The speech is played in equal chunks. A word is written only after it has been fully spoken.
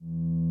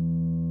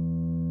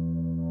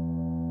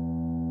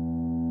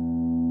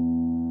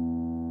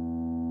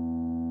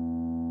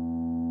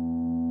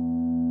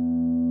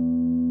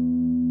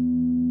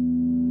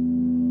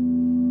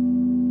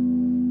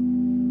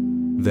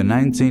The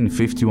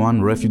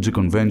 1951 Refugee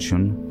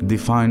Convention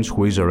defines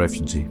who is a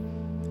refugee.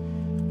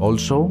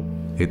 Also,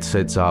 it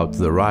sets out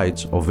the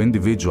rights of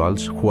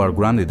individuals who are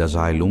granted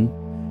asylum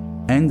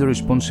and the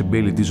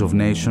responsibilities of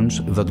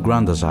nations that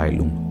grant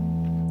asylum.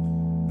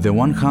 The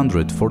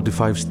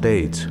 145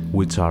 states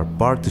which are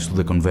parties to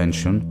the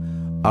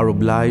convention are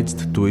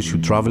obliged to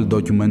issue travel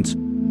documents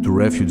to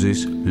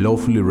refugees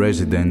lawfully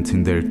resident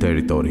in their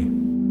territory.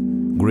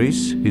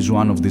 Greece is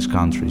one of these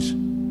countries.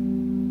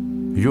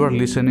 You are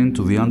listening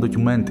to The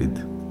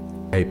Undocumented,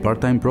 a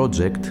part-time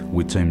project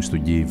which aims to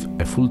give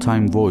a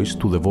full-time voice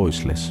to the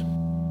voiceless.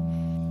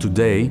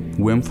 Today,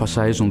 we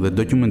emphasize on the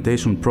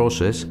documentation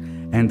process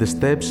and the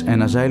steps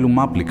an asylum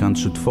applicant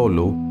should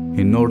follow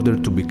in order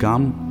to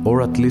become,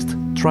 or at least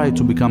try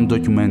to become,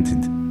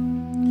 documented.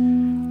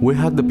 We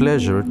had the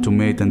pleasure to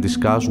meet and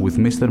discuss with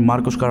Mr.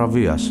 Markos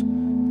Karavias,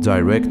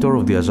 Director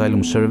of the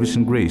Asylum Service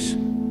in Greece.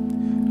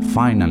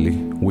 Finally,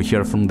 we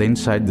hear from the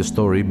inside the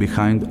story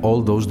behind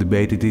all those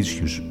debated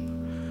issues.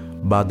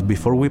 But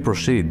before we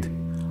proceed,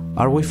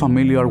 are we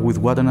familiar with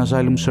what an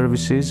asylum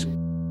service is?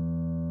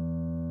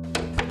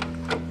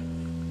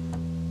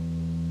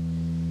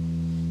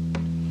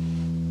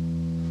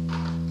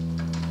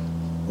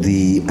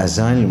 The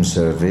Asylum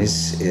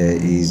Service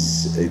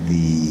is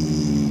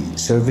the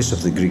service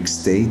of the Greek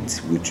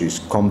state which is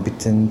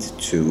competent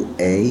to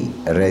A.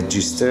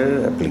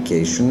 register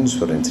applications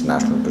for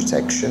international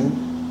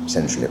protection,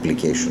 essentially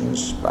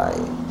applications by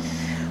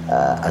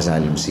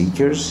asylum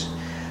seekers,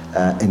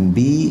 and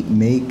B.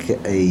 make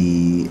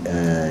a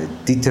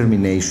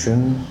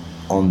determination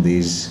on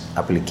these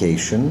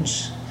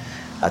applications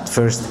at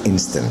first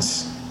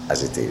instance,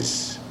 as it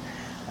is.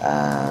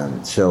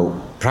 So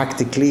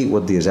practically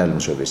what the Asylum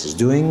Service is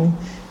doing,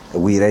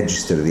 we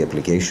register the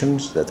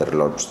applications that are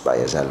lodged by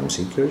asylum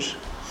seekers,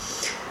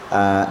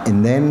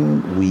 and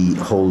then we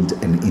hold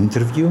an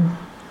interview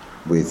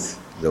with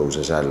those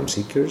asylum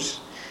seekers,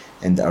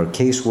 and our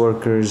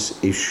caseworkers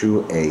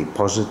issue a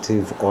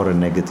positive or a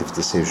negative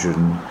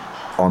decision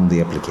on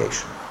the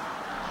application.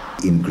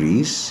 In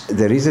Greece,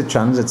 there is a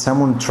chance that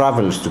someone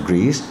travels to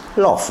Greece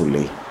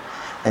lawfully,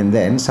 and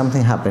then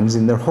something happens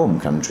in their home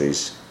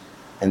countries,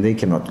 and they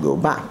cannot go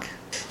back.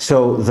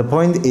 So the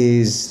point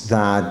is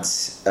that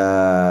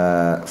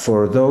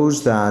for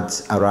those that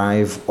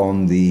arrive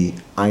on the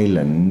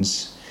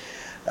islands,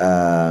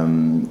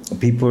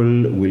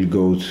 people will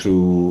go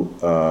through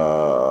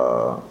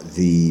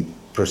the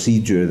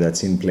procedure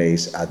that's in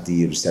place at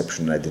the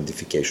Reception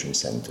Identification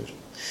Center.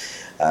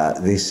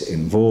 This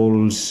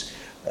involves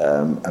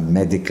a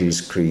medical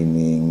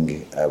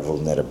screening, a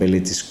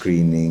vulnerability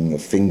screening, a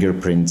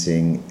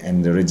fingerprinting,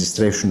 and the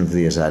registration of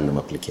the asylum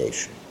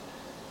application.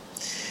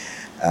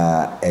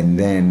 And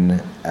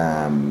then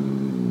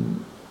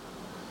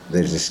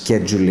there's a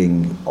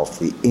scheduling of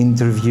the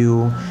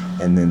interview,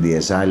 and then the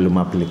asylum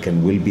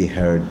applicant will be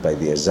heard by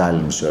the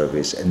Asylum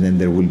Service, and then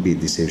there will be a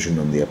decision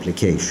on the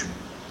application.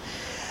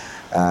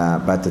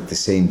 But at the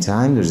same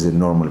time, there's the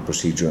normal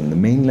procedure on the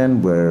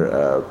mainland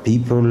where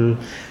people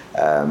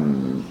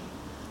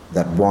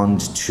that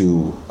want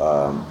to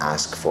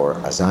ask for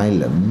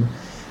asylum,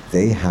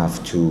 they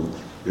have to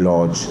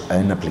lodge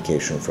an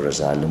application for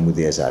asylum with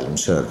the Asylum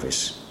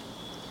Service.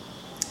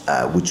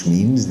 Which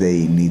means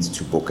they need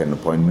to book an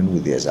appointment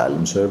with the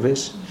Asylum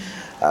Service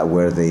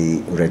where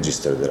they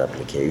register their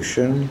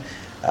application.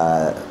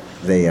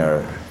 They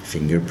are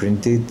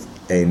fingerprinted.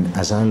 An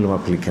asylum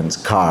applicant's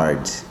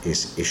card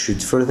is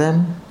issued for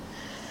them,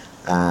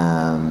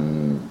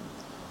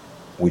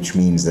 which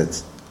means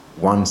that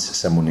once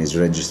someone is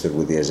registered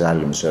with the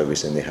Asylum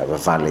Service and they have a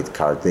valid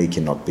card, they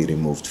cannot be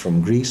removed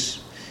from Greece.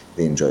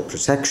 They enjoy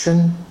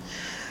protection.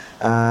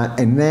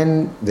 And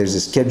then there's a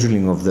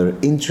scheduling of their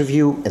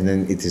interview, and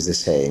then it is the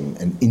same.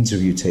 An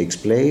interview takes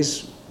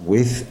place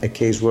with a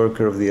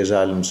caseworker of the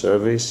Asylum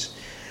Service,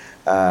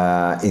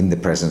 in the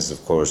presence,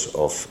 of course,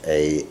 of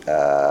a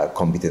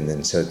competent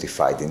and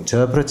certified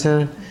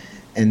interpreter.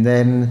 And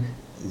then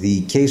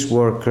the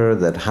caseworker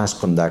that has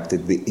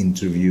conducted the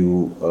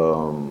interview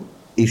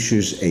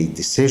issues a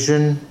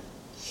decision,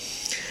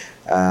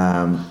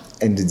 and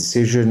the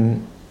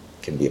decision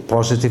can be a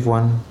positive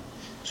one.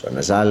 So an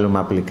asylum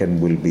applicant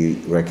will be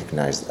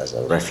recognized as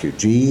a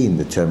refugee in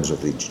the terms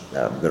of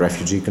the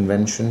Refugee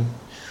Convention,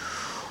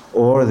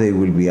 or they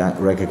will be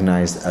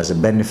recognized as a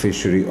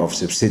beneficiary of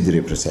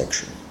subsidiary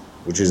protection,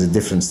 which is a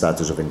different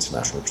status of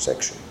international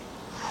protection.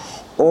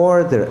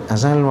 Or their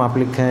asylum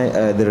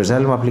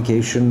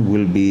application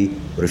will be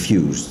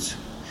refused.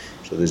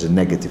 So there's a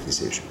negative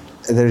decision.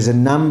 There is a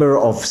number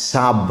of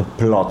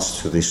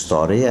subplots to this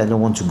story. I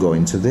don't want to go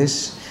into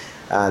this.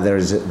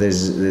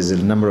 There's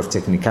a number of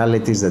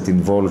technicalities that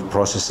involve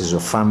processes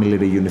of family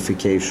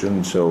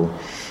reunification. So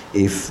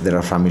if there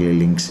are family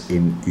links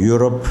in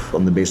Europe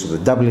on the basis of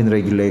the Dublin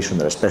regulation,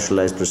 there are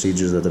specialized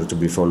procedures that are to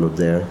be followed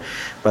there.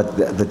 But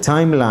the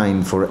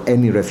timeline for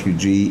any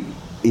refugee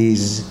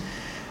is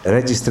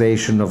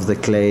registration of the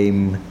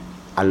claim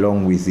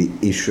along with the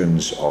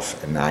issuance of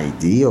an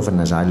ID of an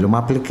asylum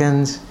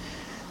applicant,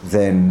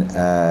 then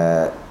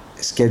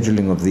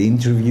scheduling of the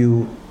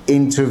interview,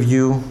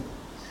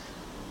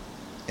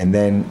 and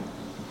then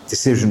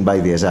decision by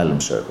the Asylum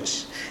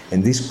Service.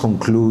 And this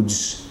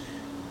concludes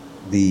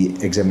the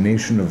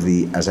examination of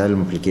the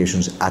asylum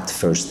applications at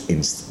first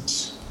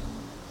instance.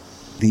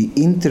 The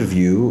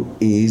interview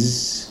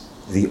is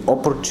the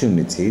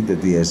opportunity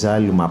that the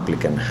asylum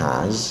applicant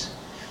has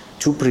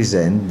to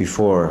present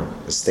before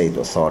the state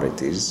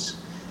authorities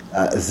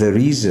the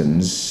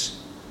reasons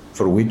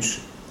for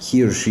which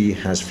he or she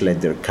has fled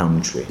their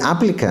country. The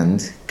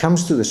applicant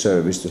comes to the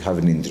service to have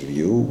an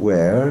interview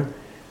where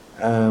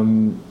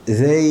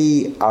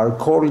they are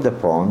called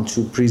upon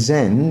to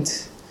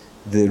present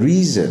the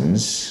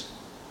reasons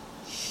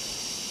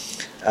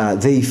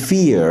they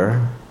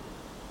fear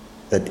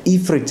that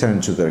if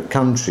returned to their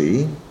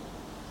country,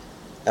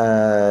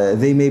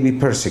 they may be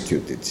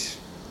persecuted.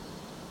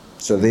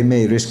 So they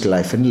may risk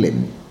life and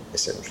limb,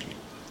 essentially.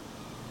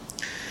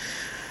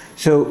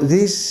 So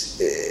this,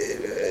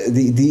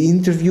 the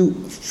interview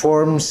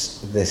forms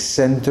the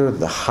center,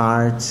 the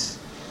heart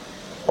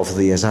of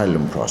the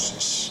asylum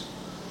process.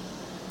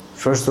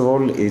 First of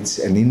all, it's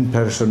an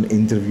in-person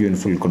interview in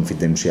full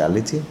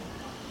confidentiality.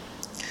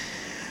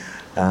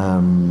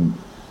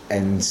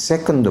 And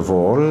second of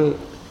all,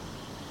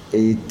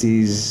 it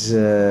is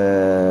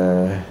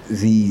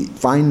the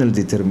final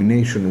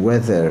determination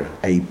whether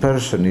a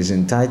person is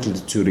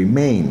entitled to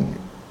remain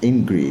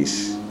in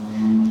Greece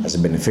as a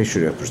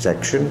beneficiary of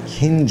protection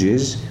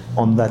hinges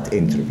on that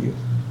interview.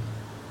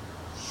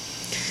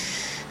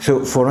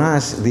 So for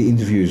us, the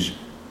interview is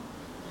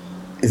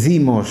the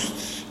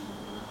most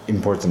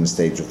important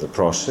stage of the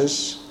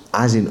process.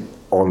 As in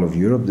all of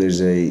Europe,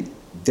 there's a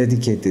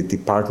dedicated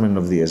department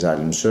of the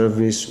Asylum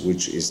Service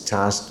which is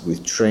tasked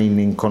with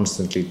training,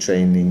 constantly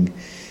training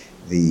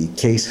the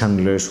case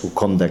handlers who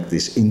conduct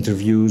these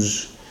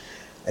interviews.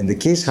 And the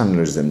case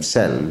handlers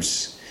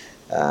themselves,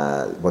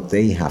 what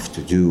they have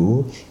to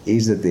do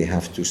is that they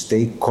have to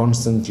stay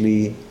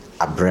constantly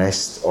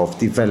abreast of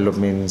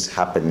developments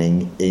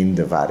happening in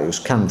the various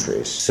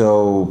countries.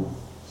 So,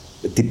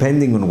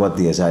 depending on what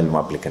the asylum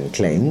applicant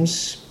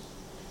claims,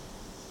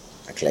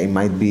 a claim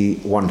might be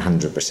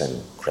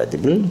 100%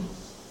 credible,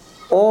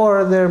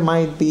 or there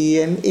might be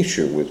an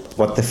issue with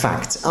what the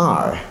facts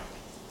are.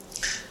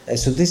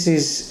 So this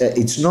is,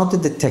 it's not a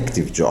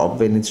detective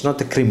job and it's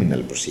not a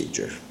criminal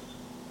procedure.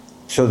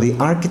 So the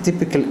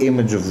archetypical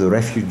image of the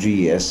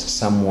refugee as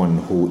someone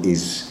who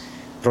is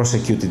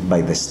prosecuted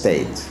by the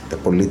state, the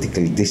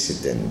political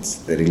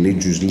dissident, the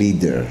religious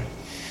leader,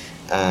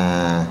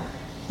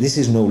 this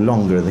is no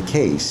longer the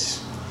case.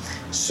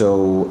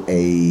 So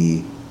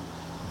a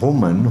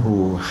woman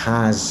who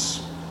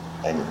has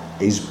and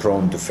is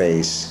prone to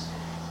face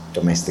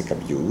domestic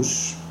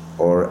abuse,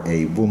 or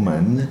a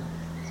woman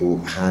who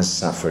has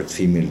suffered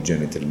female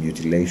genital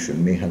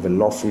mutilation may have a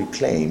lawful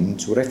claim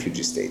to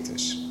refugee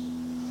status,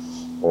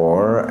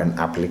 or an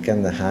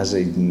applicant that has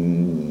a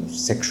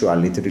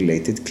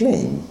sexuality-related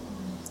claim.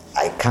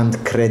 I can't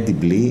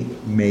credibly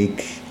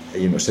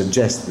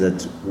suggest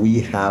that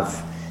we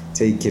have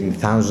taken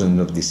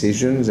thousands of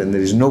decisions and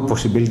there is no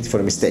possibility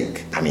for a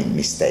mistake.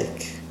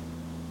 Mistake.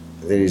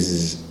 There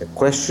is a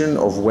question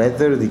of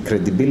whether the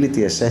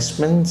credibility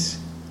assessment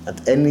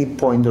at any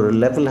point or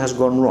level has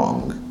gone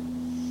wrong.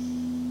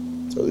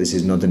 So this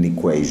is not an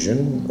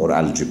equation or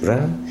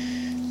algebra.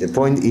 The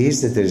point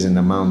is that there is an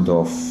amount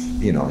of,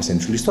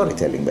 essentially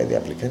storytelling by the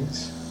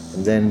applicants.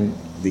 And then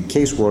the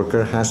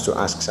caseworker has to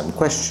ask some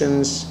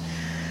questions.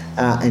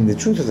 And the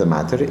truth of the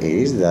matter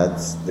is that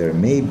there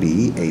may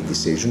be a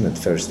decision at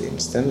first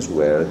instance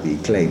where the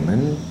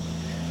claimant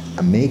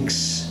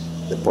makes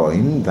the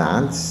point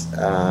that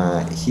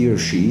he or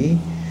she,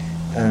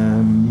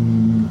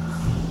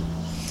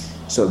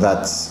 so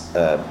that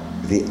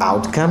the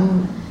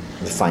outcome,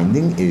 the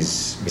finding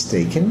is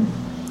mistaken,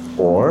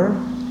 or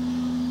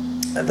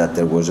that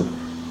there was a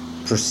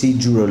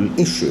procedural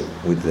issue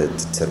with the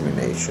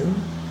determination.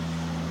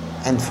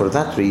 And for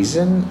that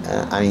reason,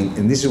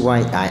 and this is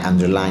why I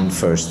underline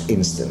first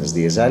instance.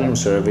 The Asylum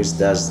Service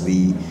does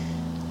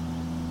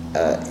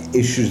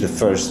issues the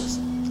first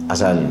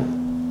asylum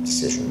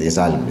decision,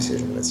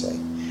 let's say,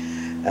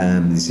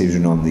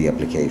 decision on the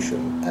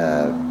application.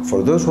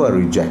 For those who are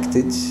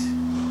rejected,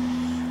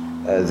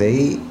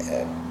 they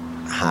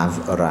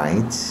have a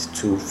right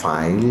to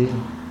file,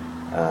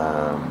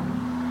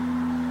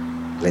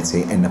 let's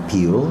say, an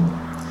appeal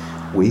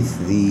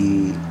with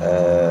the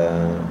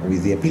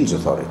appeals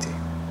authority,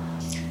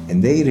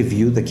 and they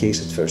review the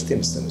case at first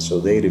instance. So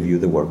they review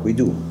the work we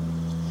do.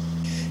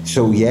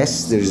 So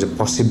yes, there is a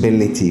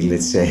possibility,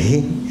 let's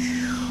say,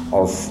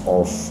 of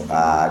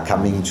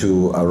coming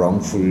to a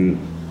wrongful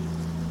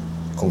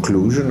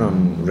conclusion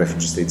on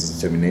refugee status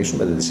determination,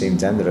 but at the same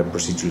time there are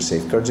procedural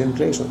safeguards in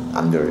place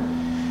under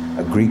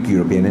a Greek,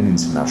 European and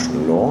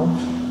international law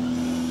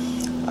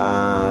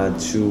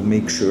to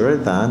make sure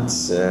that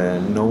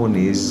no one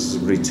is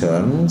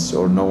returned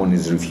or no one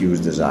is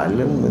refused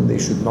asylum when they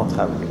should not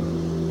have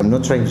been. I'm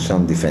not trying to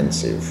sound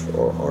defensive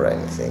or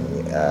anything,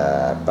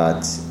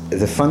 but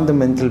The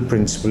fundamental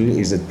principle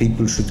is that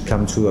people should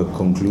come to a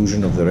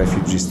conclusion of the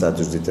refugee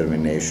status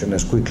determination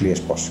as quickly as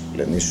possible,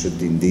 and this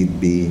should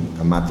indeed be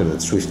a matter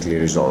that's swiftly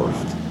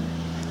resolved.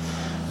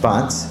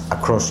 But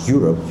across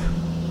Europe,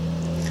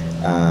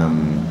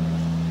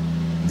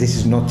 this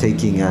is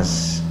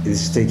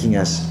taking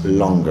us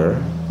longer,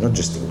 not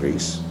just in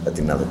Greece, but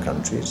in other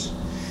countries,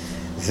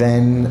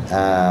 than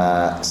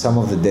some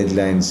of the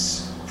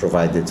deadlines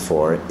provided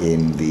for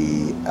in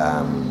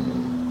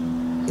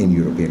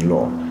European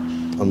law.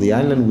 On the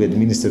island, we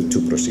administer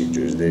two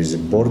procedures. There is a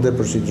border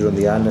procedure on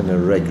the island and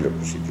a regular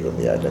procedure on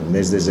the island.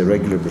 There's a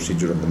regular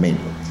procedure on the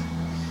mainland.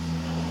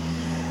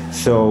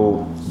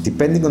 So,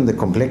 depending on the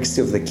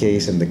complexity of the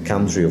case and the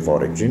country of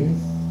origin,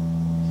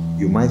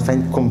 you might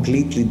find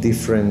completely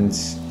different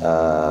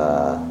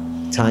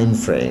time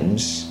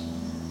frames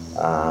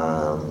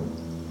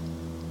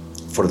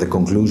for the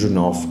conclusion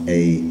of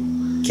a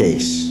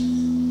case.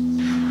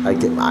 I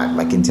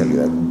can tell you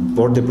that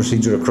border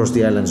procedure across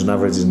the islands on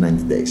average is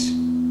 90 days.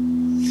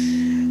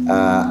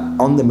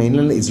 On the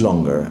mainland, it's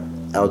longer.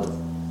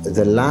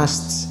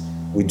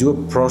 We do a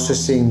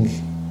processing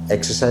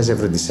exercise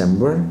every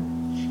December,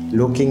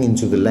 looking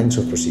into the lengths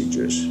of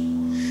procedures.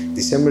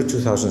 December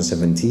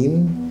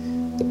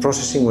 2017, the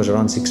processing was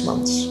around 6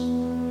 months,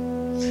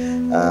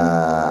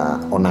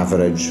 on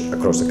average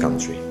across the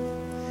country.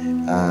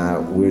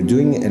 We're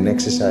doing an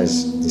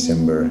exercise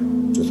December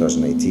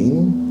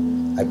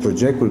 2018. I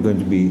project we're going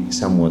to be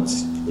somewhat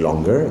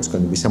longer. It's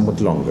going to be somewhat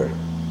longer.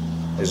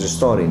 There's a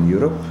story in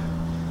Europe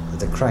that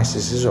the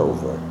crisis is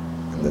over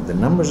and that the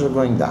numbers are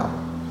going down.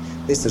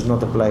 This does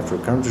not apply for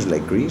countries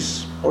like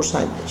Greece or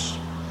Cyprus.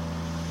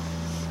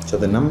 So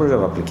the number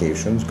of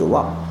applications go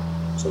up.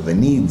 So the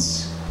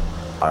needs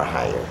are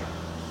higher.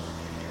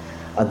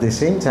 At the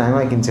same time,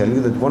 I can tell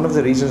you that one of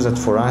the reasons that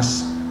for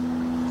us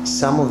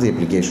some of the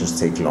applications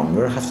take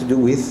longer have to do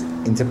with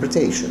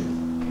interpretation.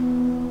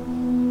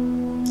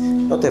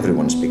 Not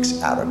everyone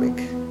speaks Arabic,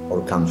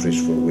 or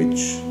countries for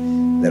which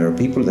there are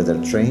people that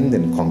are trained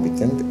and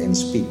competent and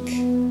speak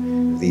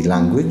the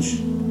language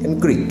and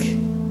Greek.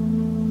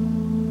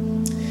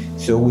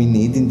 So we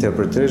need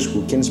interpreters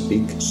who can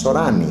speak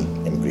Sorani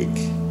in Greek,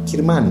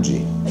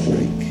 Kirmanji in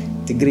Greek,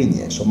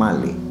 Tigrinya,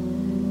 Somali,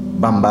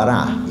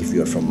 Bambara if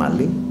you're from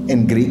Mali,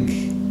 and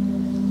Greek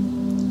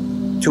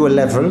to a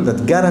level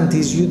that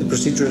guarantees you the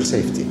procedural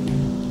safety.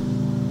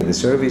 The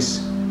service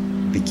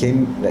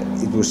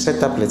it was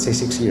set up, let's say,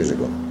 6 years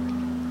ago.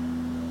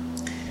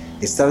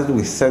 It started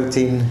with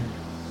 13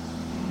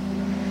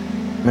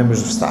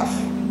 members of staff.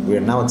 We are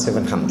now at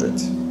 700.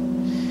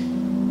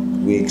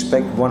 We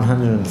expect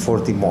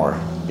 140 more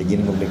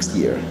beginning of next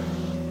year.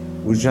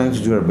 We're trying to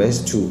do our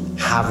best to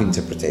have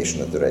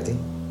interpretation at the ready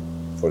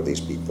for these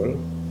people.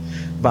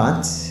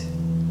 But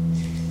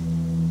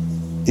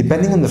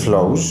depending on the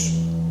flows,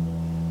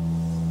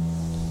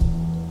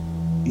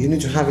 you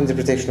need to have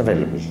interpretation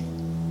available.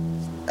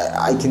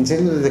 I can tell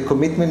you that the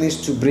commitment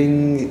is to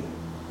bring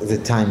the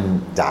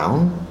time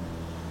down,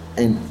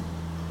 and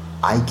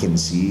I can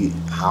see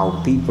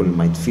how people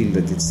might feel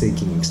that it's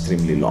taking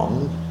extremely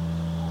long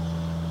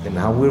and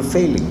how we're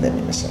failing them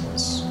in a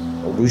sense.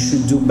 Or we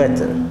should do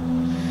better.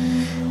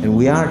 And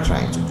we are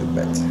trying to do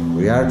better.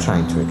 We are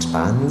trying to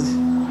expand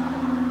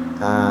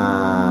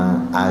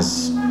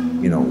as,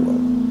 you know,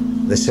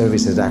 the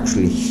service that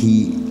actually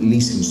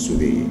listens to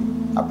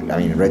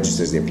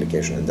registers the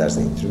application and does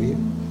the interview.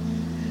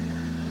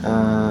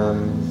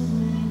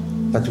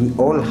 But we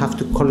all have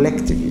to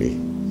collectively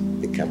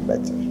become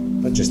better,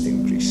 not just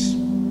in Greece,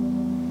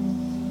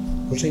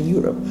 also in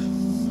Europe.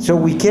 So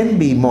we can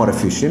be more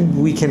efficient,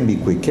 we can be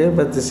quicker,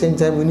 but at the same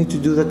time we need to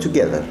do that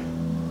together.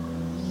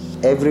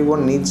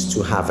 Everyone needs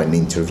to have an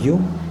interview,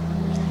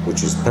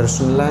 which is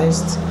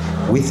personalized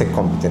with a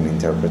competent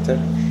interpreter,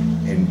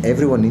 and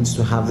everyone needs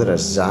to have their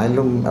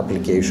asylum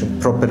application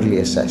properly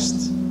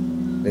assessed.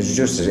 It's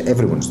just as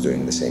everyone's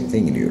doing the same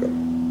thing in Europe.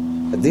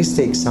 But this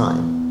takes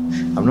time.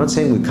 I'm not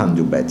saying we can't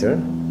do better,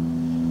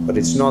 but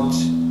it's not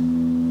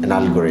an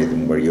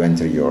algorithm where you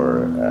enter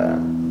your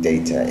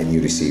data and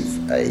you receive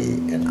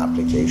an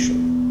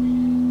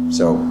application.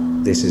 So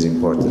this is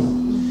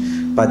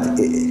important. But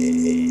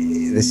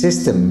the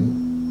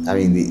system,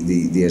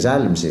 the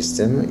asylum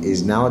system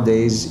is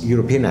nowadays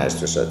Europeanized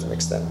to a certain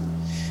extent.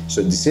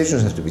 So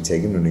decisions have to be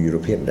taken on a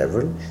European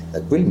level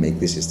that will make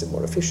the system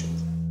more efficient.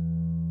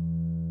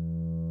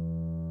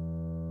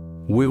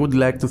 We would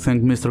like to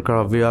thank Mr.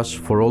 Karavias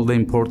for all the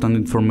important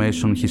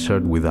information he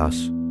shared with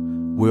us.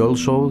 We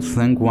also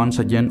thank once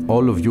again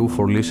all of you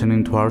for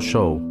listening to our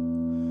show.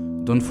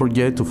 Don't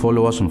forget to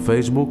follow us on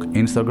Facebook,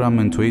 Instagram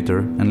and Twitter,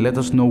 and let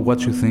us know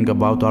what you think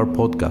about our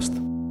podcast.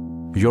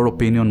 Your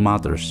opinion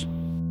matters.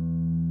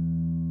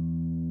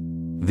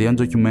 The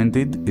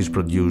Undocumented is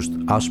produced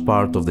as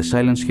part of the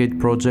Silence Hate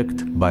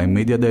project by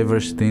Media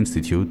Diversity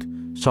Institute,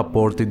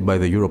 supported by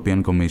the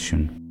European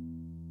Commission.